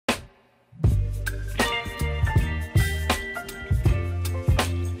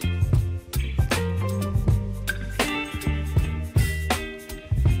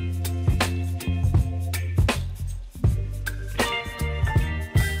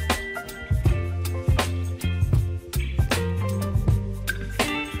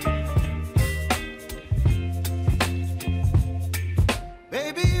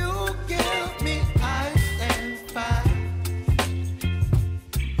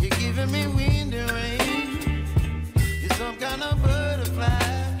giving me wind and rain. You're some kind of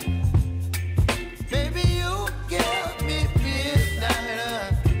butterfly. Baby, you give me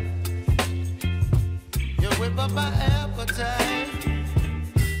midnight. You whip up my appetite.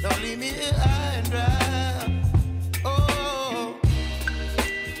 Don't leave me here high and dry. Oh,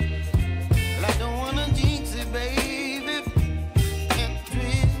 well, I don't wanna jinx it, baby, and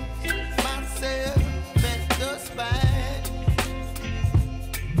twist myself at the spine.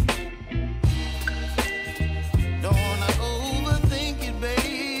 Don't wanna overthink it,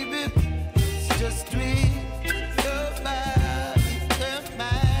 baby. It's just twist your body and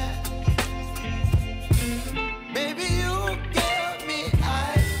mine. Baby, you give me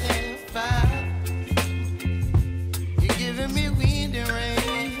ice and fire. You're giving me wind and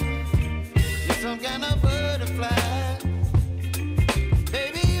rain. You're some kind of butterfly.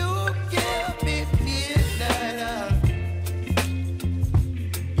 Baby, you give me midnight.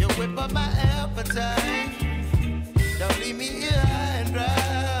 You whip up my appetite. Don't leave me here high and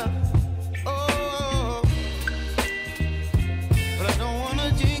dry. Oh, but I don't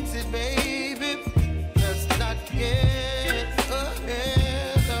wanna jinx it, baby. Let's not get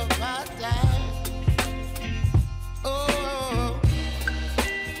ahead of my time. Oh,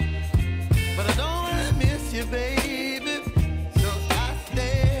 but I don't wanna miss you, baby. So I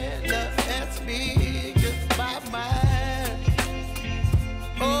stand up and speak just my mind.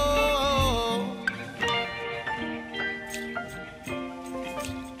 Oh.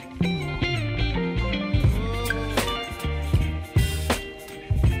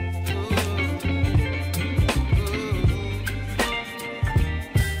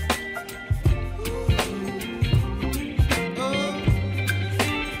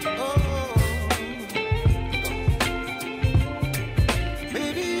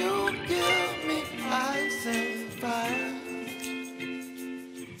 Baby, you give me ice and fire.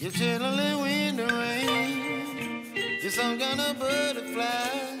 You're chilling wind and rain. You're some kind of butterfly.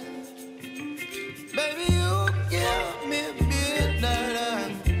 Baby, you give me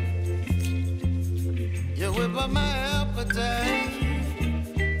midnight. You whip up my appetite.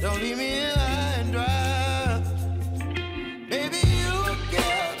 Don't leave me here high and dry. Baby, you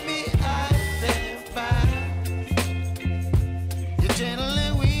give me ice and fire. You're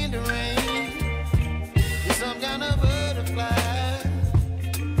channeling wind and rain. You're some kind of butterfly.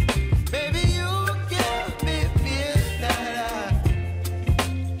 Baby, you give me midnight.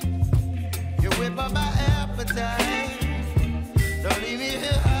 You whip up my appetite. Don't leave me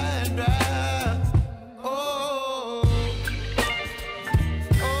here high and dry. Oh,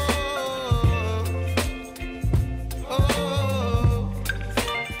 oh, oh, oh,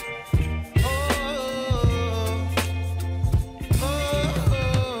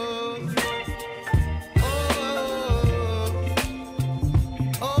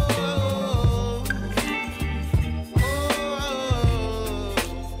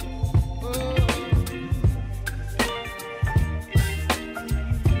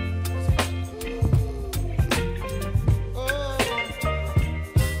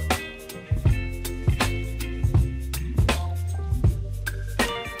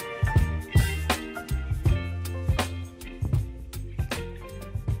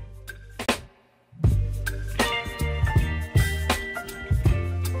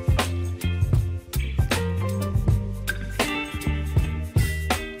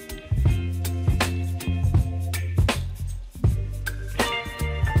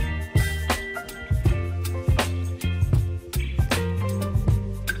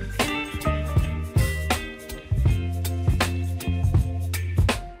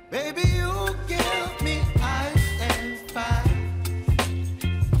 baby, you give me ice and fire.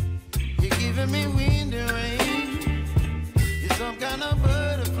 You're giving me wind and rain. You're some kind of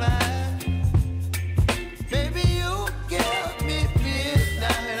butterfly. Baby, you give me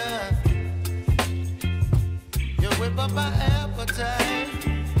midnight. You whip up my